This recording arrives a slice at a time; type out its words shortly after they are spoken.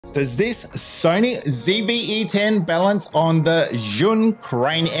Does this Sony ZV-E10 balance on the Zhiyun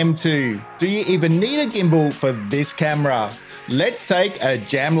Crane M2? Do you even need a gimbal for this camera? Let's take a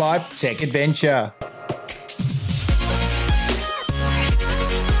Jam Life tech adventure.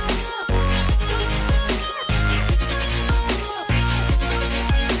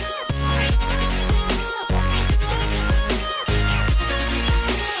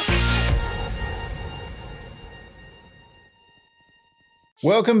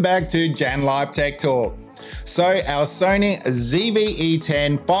 Welcome back to Jan Live Tech Talk. So our Sony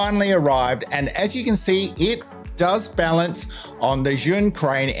ZV-E10 finally arrived, and as you can see, it does balance on the Zhiyun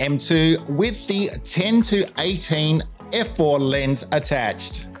Crane M2 with the 10-18 f4 lens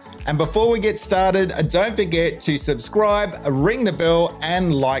attached. And before we get started, don't forget to subscribe, ring the bell,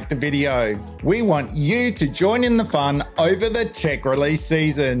 and like the video. We want you to join in the fun over the tech release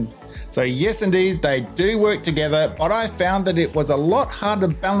season. So yes, indeed, they do work together, but I found that it was a lot harder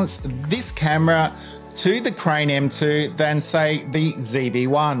to balance this camera to the Crane M2 than say the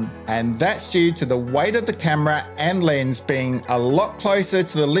ZV-1. And that's due to the weight of the camera and lens being a lot closer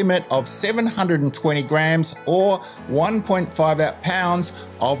to the limit of 720 grams or 1.58 pounds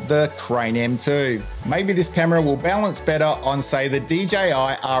of the Crane M2. Maybe this camera will balance better on say the DJI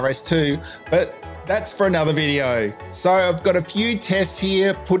RS2, but that's for another video. So I've got a few tests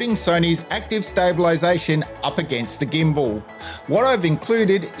here putting Sony's active stabilization up against the gimbal. What I've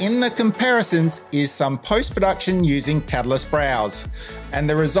included in the comparisons is some post-production using Catalyst Browse. And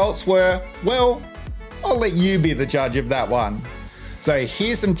the results were, well, I'll let you be the judge of that one. So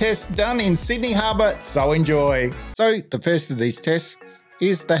here's some tests done in Sydney Harbour, so enjoy. So the first of these tests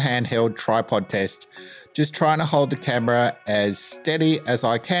is the handheld tripod test. Just trying to hold the camera as steady as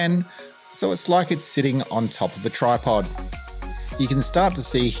I can, so it's like it's sitting on top of a tripod. You can start to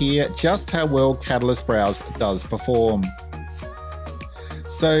see here just how well Catalyst Browse does perform.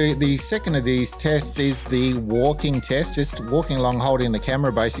 So the second of these tests is the walking test, just walking along holding the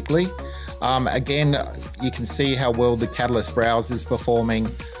camera basically. Again, you can see how well the Catalyst Browse is performing,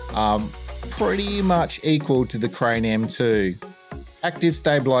 pretty much equal to the Crane M2. Active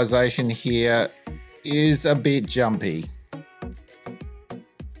stabilization here is a bit jumpy.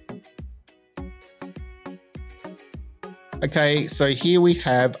 Okay, so here we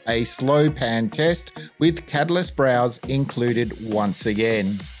have a slow pan test with Catalyst Browse included once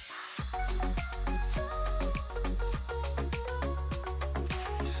again.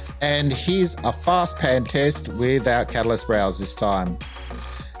 And here's a fast pan test without Catalyst Browse this time.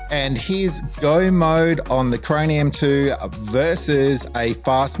 And here's go mode on the Crane M2 versus a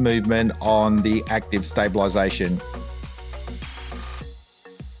fast movement on the active stabilization.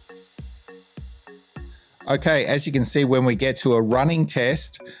 Okay, as you can see when we get to a running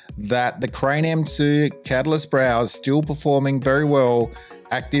test that the Crane M2 Catalyst Browse still performing very well.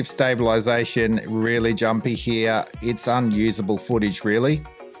 Active stabilization really jumpy here. It's unusable footage really.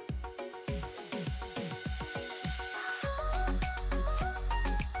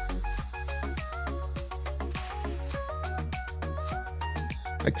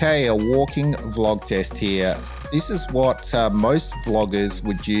 Okay, a walking vlog test here. This is what most vloggers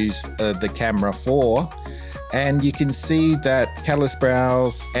would use the camera for. And you can see that Catalyst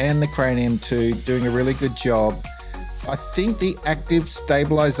Browse and the Crane M2 doing a really good job. I think the active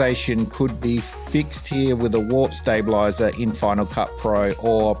stabilization could be fixed here with a warp stabilizer in Final Cut Pro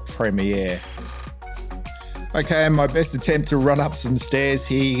or Premiere. Okay, my best attempt to run up some stairs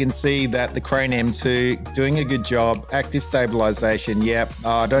here. You can see that the Crane M2 doing a good job. Active stabilization, yep.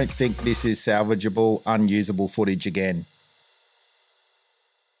 I don't think this is salvageable, unusable footage again.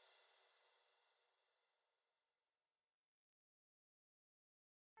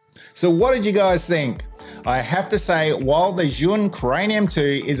 So what did you guys think? I have to say, while the Zhiyun Crane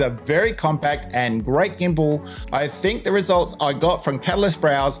M2 is a very compact and great gimbal, I think the results I got from Catalyst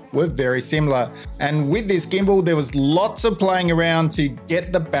Browse were very similar. And with this gimbal, there was lots of playing around to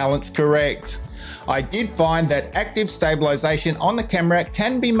get the balance correct. I did find that active stabilization on the camera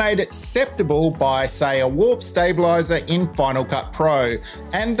can be made acceptable by, say, a warp stabilizer in Final Cut Pro,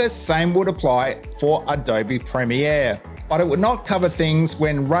 and the same would apply for Adobe Premiere. But it would not cover things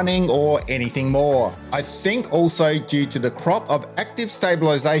when running or anything more. I think also due to the crop of active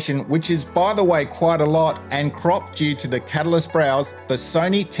stabilization, which is by the way quite a lot, and crop due to the Catalyst Browse, the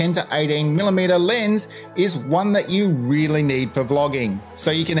Sony 10-18mm lens is one that you really need for vlogging.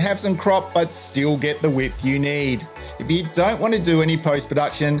 So you can have some crop but still get the width you need. If you don't want to do any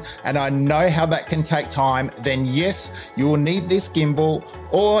post-production, and I know how that can take time, then yes, you will need this gimbal,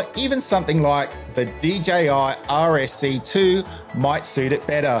 or even something like the DJI RSC2 might suit it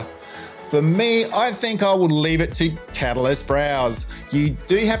better. For me, I think I would leave it to Catalyst Browse. You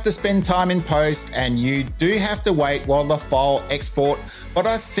do have to spend time in post and you do have to wait while the file export, but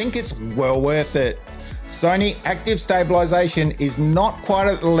I think it's well worth it. Sony Active Stabilisation is not quite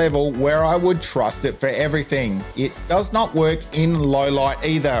at the level where I would trust it for everything. It does not work in low light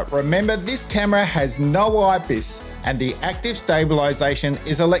either. Remember, this camera has no eyepiece, and the active stabilization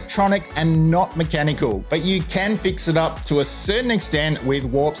is electronic and not mechanical, but you can fix it up to a certain extent with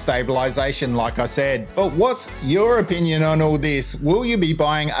warp stabilization, like I said. But what's your opinion on all this? Will you be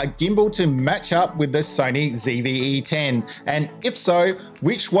buying a gimbal to match up with the Sony ZV-E10? And if so,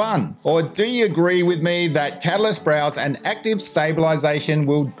 which one? Or do you agree with me that Catalyst Browse and active stabilization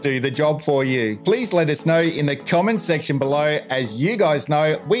will do the job for you? Please let us know in the comment section below. As you guys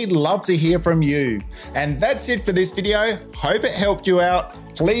know, we'd love to hear from you. And that's it for this video. Hope it helped you out.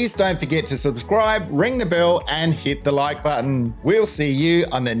 Please don't forget to subscribe, ring the bell, and hit the like button. We'll see you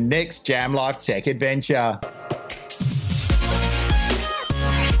on the next Jam Life Tech adventure.